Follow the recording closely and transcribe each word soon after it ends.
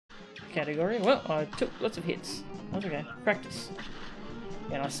category. Well, I took lots of hits. That's okay. Practice.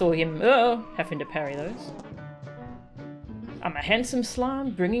 And I saw him, having to parry those. I'm a handsome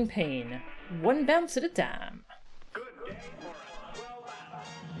slime bringing pain. One bounce at a time.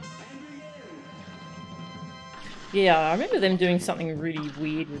 Yeah, I remember them doing something really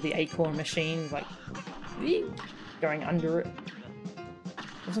weird with the acorn machine, like going under it.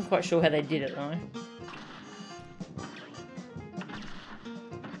 Wasn't quite sure how they did it though.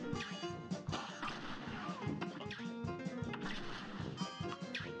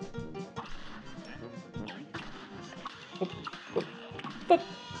 Oop, oop, oop.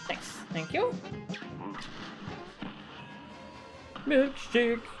 Thanks, thank you.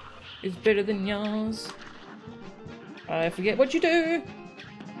 Milkshake is better than yours. I forget what you do.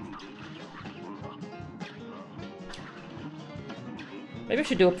 Maybe I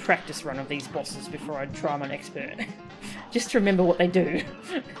should do a practice run of these bosses before I try them on expert. Just to remember what they do.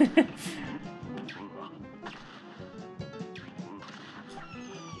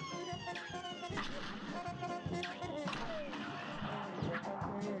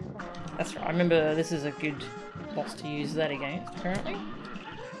 That's right, I remember this is a good boss to use that against, apparently.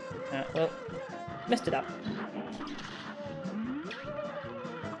 Well, messed it up.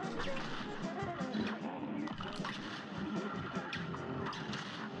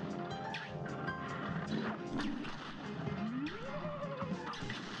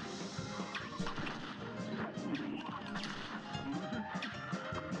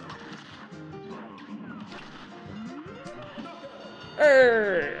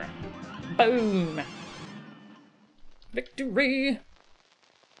 Boom! Victory!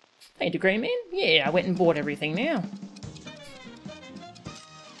 Hey, Degree Man? Yeah, I went and bought everything now.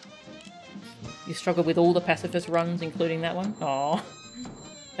 You struggled with all the pacifist runs, including that one? Aw.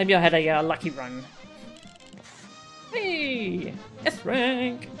 Maybe I had a lucky run. Hey! S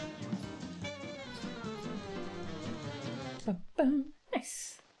rank!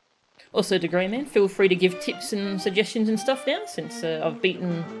 Nice. Also, Degree Man, feel free to give tips and suggestions and stuff now, since I've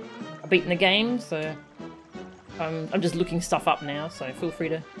beaten the game, so I'm just looking stuff up now, so feel free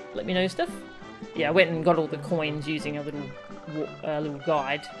to let me know stuff. Yeah, I went and got all the coins using a little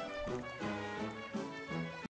guide.